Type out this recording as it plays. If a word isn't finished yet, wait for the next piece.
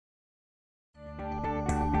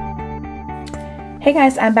Hey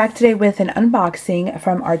guys, I'm back today with an unboxing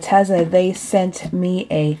from Arteza. They sent me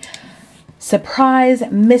a surprise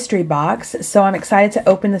mystery box, so I'm excited to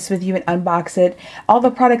open this with you and unbox it. All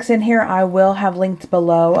the products in here I will have linked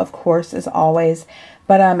below, of course, as always.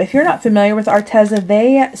 But if you're not familiar with Arteza,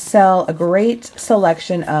 they sell a great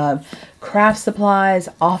selection of craft supplies,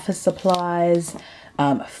 office supplies,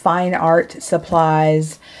 fine art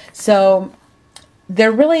supplies. So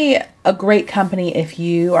they're really a great company if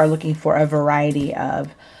you are looking for a variety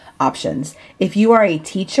of options. If you are a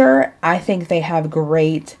teacher, I think they have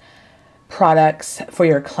great products for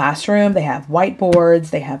your classroom. They have whiteboards,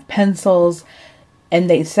 they have pencils, and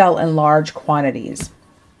they sell in large quantities,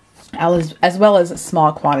 as well as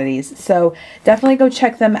small quantities. So definitely go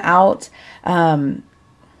check them out.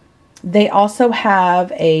 They also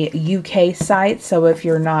have a UK site, so if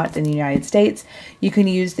you're not in the United States, you can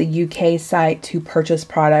use the UK site to purchase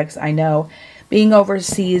products. I know being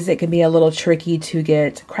overseas, it can be a little tricky to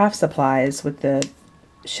get craft supplies with the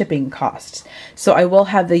shipping costs. So I will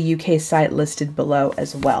have the UK site listed below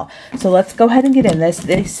as well. So let's go ahead and get in this.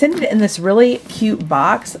 They send it in this really cute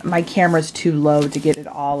box. My camera's too low to get it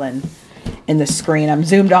all in the screen. I'm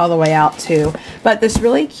zoomed all the way out too. But this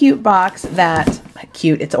really cute box that,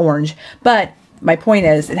 cute, it's orange. But my point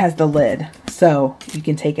is it has the lid, so you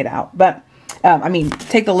can take it out. But, I mean,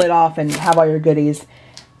 take the lid off and have all your goodies.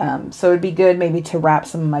 So it'd be good maybe to wrap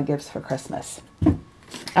some of my gifts for Christmas.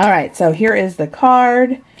 All right, so here is the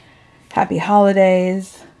card. Happy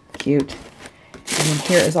holidays. Cute. And then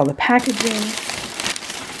here is all the packaging.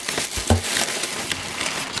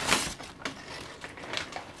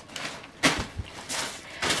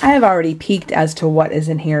 I have already peeked as to what is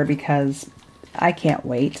in here because I can't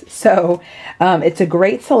wait. So it's a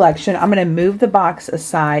great selection. I'm going to move the box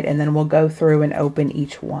aside and then we'll go through and open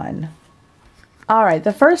each one. All right,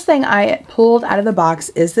 the first thing I pulled out of the box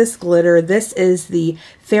is this glitter. This is the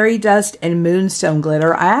Fairy Dust and Moonstone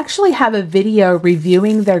glitter. I actually have a video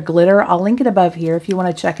reviewing their glitter. I'll link it above here if you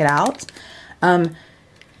want to check it out.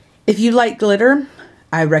 If you like glitter,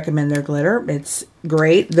 I recommend their glitter. It's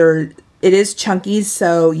great. It is chunky,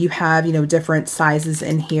 so you have, you know, different sizes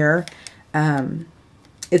in here.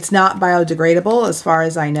 It's not biodegradable as far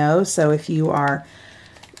as I know, so if you are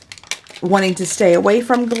wanting to stay away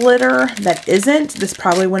from glitter that isn't, this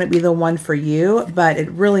probably wouldn't be the one for you, but it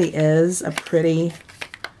really is a pretty,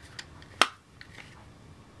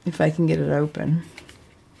 if I can get it open.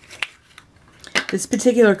 This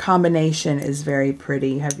particular combination is very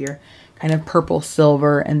pretty. You have your kind of purple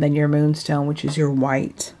silver and then your moonstone, which is your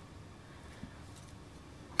white.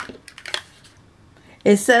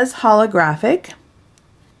 It says holographic,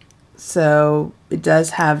 so it does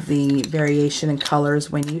have the variation in colors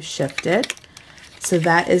when you shift it. So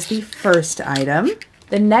that is the first item.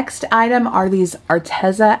 The next item are these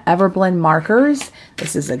Arteza Everblend markers.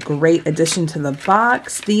 This is a great addition to the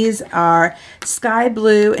box. These are sky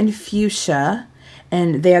blue and fuchsia,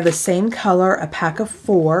 and they are the same color, a pack of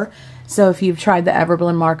 4. So if you've tried the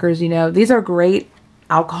Everblend markers, you know, these are great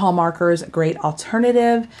alcohol markers, a great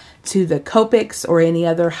alternative to the Copics or any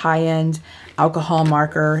other high-end alcohol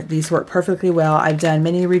marker. These work perfectly well. I've done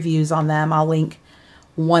many reviews on them. I'll link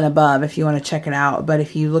one above if you want to check it out. But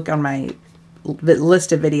if you look on my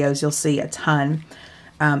list of videos, you'll see a ton.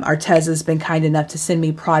 Arteza's been kind enough to send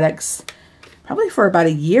me products probably for about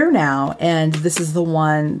a year now. And this is the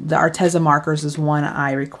one, the Arteza markers is one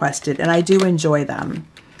I requested. And I do enjoy them.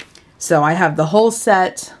 So I have the whole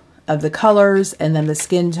set of the colors and then the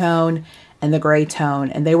skin tone and the gray tone,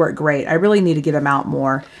 and they work great. I really need to get them out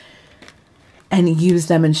more and use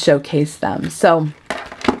them and showcase them. So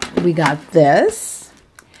we got this.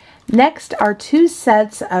 Next are 2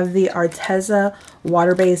 sets of the Arteza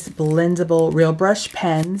water-based blendable real brush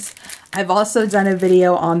pens. I've also done a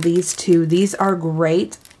video on these 2. These are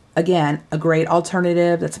great. Again, a great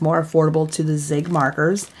alternative that's more affordable to the Zig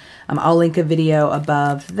markers. I'll link a video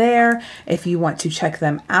above there if you want to check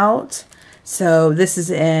them out. So this is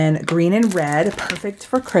in green and red, perfect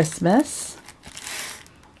for Christmas.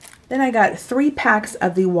 Then I got 3 packs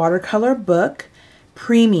of the watercolor book,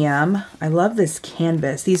 premium. I love this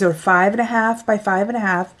canvas. These are 5.5 by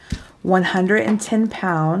 5.5, 110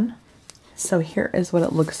 pound. So here is what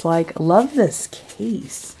it looks like. Love this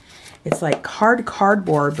case. It's like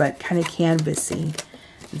cardboard, but kind of canvasy.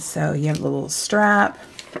 And so you have a little strap.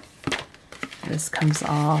 This comes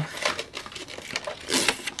off.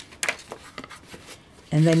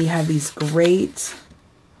 And then you have these great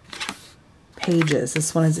pages.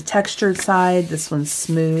 This one is a textured side. This one's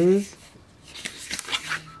smooth.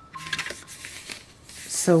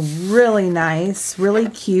 So really nice, really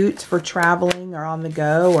cute for traveling or on the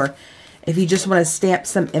go, or If you just want to stamp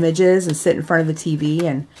some images and sit in front of the TV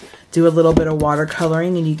and do a little bit of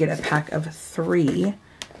watercoloring, and you get a pack of 3.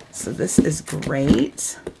 So this is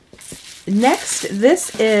great. Next,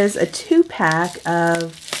 this is a 2-pack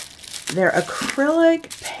of their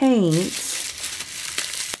acrylic paint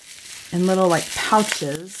in little like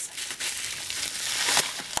pouches,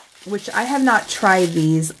 which I have not tried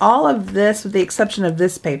these. All of this, with the exception of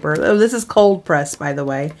this paper. Oh, this is cold pressed, by the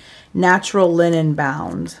way. Natural linen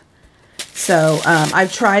bound. So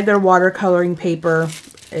I've tried their watercoloring paper.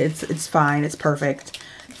 It's fine. It's perfect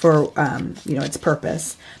for you know, its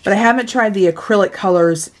purpose. But I haven't tried the acrylic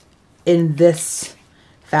colors in this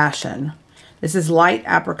fashion. This is light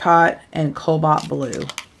apricot and cobalt blue.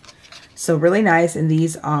 So really nice. And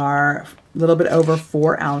these are a little bit over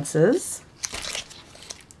 4 ounces.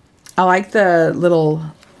 I like the little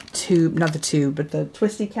tube, not the tube, but the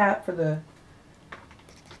twisty cap for the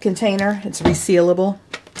container. It's resealable.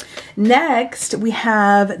 Next, we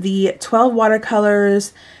have the 12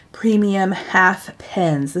 Watercolors Premium Half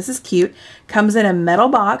Pens. This is cute. Comes in a metal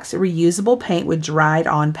box, reusable paint with dried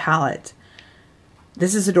on palette.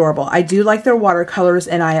 This is adorable. I do like their watercolors,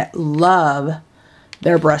 and I love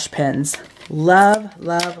their brush pens. Love,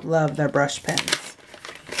 love, love their brush pens.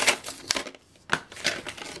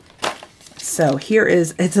 So here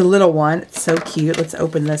is, it's a little one. It's so cute. Let's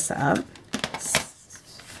open this up.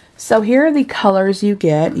 So here are the colors you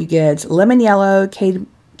get. You get lemon yellow,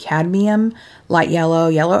 cadmium, light yellow,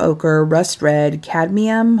 yellow ochre, rust red,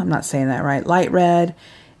 cadmium, I'm not saying that right, light red,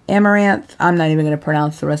 amaranth. I'm not even going to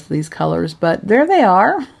pronounce the rest of these colors, but there they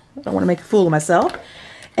are. I don't want to make a fool of myself.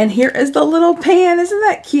 And here is the little pan. Isn't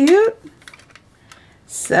that cute?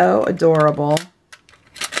 So adorable.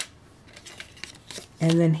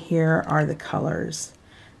 And then here are the colors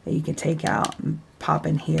that you can take out and pop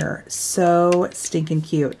in here. So stinking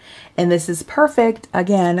cute. And this is perfect,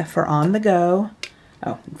 again, for on the go.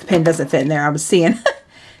 Oh, the pen doesn't fit in there. I was seeing,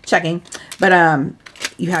 checking. But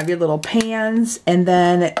you have your little pans. And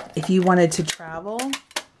then if you wanted to travel,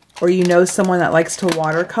 or you know someone that likes to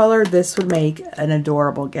watercolor, this would make an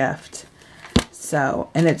adorable gift. So,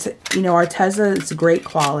 and it's, you know, Arteza is great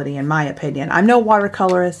quality in my opinion. I'm no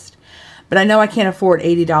watercolorist, but I know I can't afford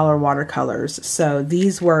 $80 watercolors. So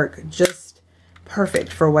these work just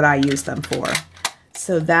perfect for what I use them for.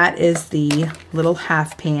 So that is the little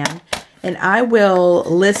half pan. And I will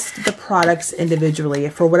list the products individually.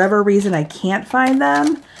 If for whatever reason I can't find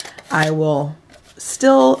them, I will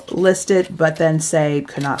still list it, but then say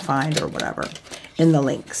could not find or whatever in the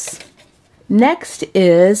links. Next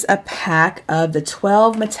is a pack of the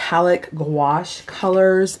 12 metallic gouache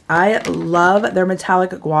colors. I love their metallic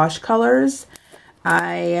gouache colors.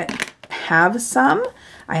 I have some.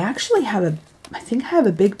 I actually have I think I have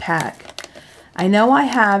a big pack. I know I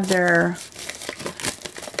have their,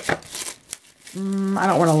 I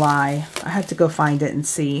don't want to lie. I have to go find it and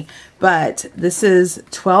see. But this is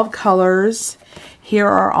 12 colors. Here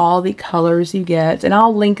are all the colors you get. And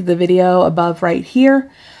I'll link the video above right here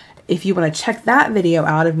if you want to check that video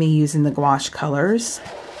out of me using the gouache colors.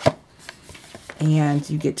 And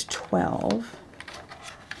you get 12.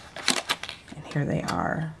 And here they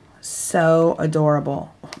are. So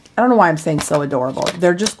adorable. I don't know why I'm saying so adorable.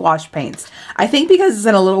 They're just gouache paints. I think because it's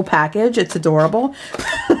in a little package, it's adorable.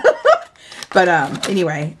 But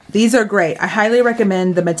anyway, these are great. I highly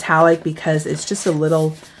recommend the metallic because it's just a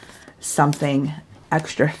little something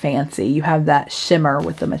extra fancy. You have that shimmer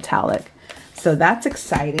with the metallic. So that's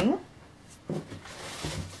exciting.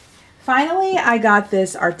 Finally, I got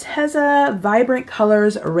this Arteza Vibrant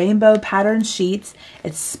Colors Rainbow Pattern Sheets.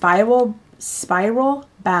 It's spiral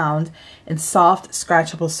bound and soft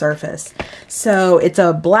scratchable surface. So it's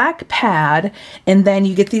a black pad, and then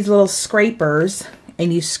you get these little scrapers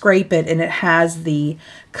and you scrape it and it has the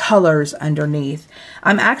colors underneath.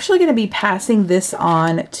 I'm actually going to be passing this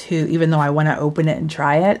on to, even though I want to open it and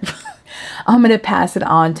try it, I'm going to pass it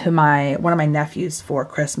on to one of my nephews for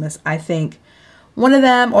Christmas. I think one of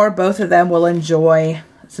them or both of them will enjoy,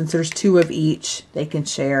 since there's 2 of each, they can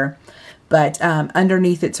share. But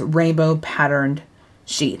underneath it's rainbow patterned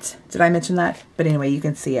sheets. Did I mention that? But anyway, you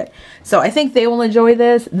can see it. So I think they will enjoy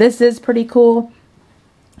this. This is pretty cool.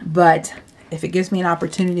 But if it gives me an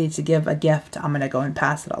opportunity to give a gift, I'm going to go and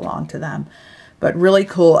pass it along to them. But really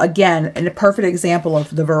cool. Again, and a perfect example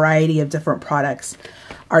of the variety of different products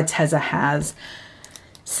Arteza has.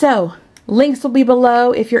 So links will be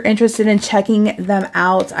below if you're interested in checking them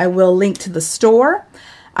out. I will link to the store.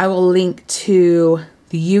 I will link to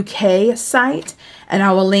the UK site, and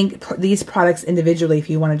I will link these products individually if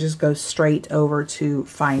you want to just go straight over to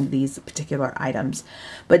find these particular items.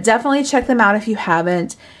 But definitely check them out if you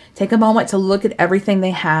haven't. take a moment to look at everything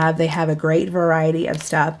they have. They have a great variety of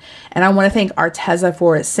stuff. And I want to thank Arteza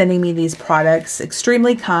for sending me these products.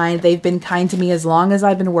 Extremely kind. They've been kind to me as long as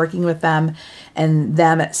I've been working with them, and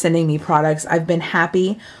them sending me products. I've been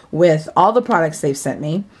happy with all the products they've sent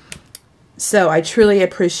me. So I truly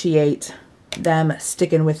appreciate them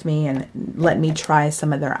sticking with me and letting me try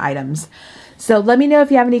some of their items. So let me know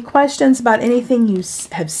if you have any questions about anything you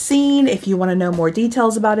have seen. If you want to know more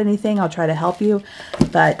details about anything, I'll try to help you.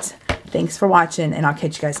 But thanks for watching, and I'll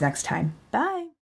catch you guys next time.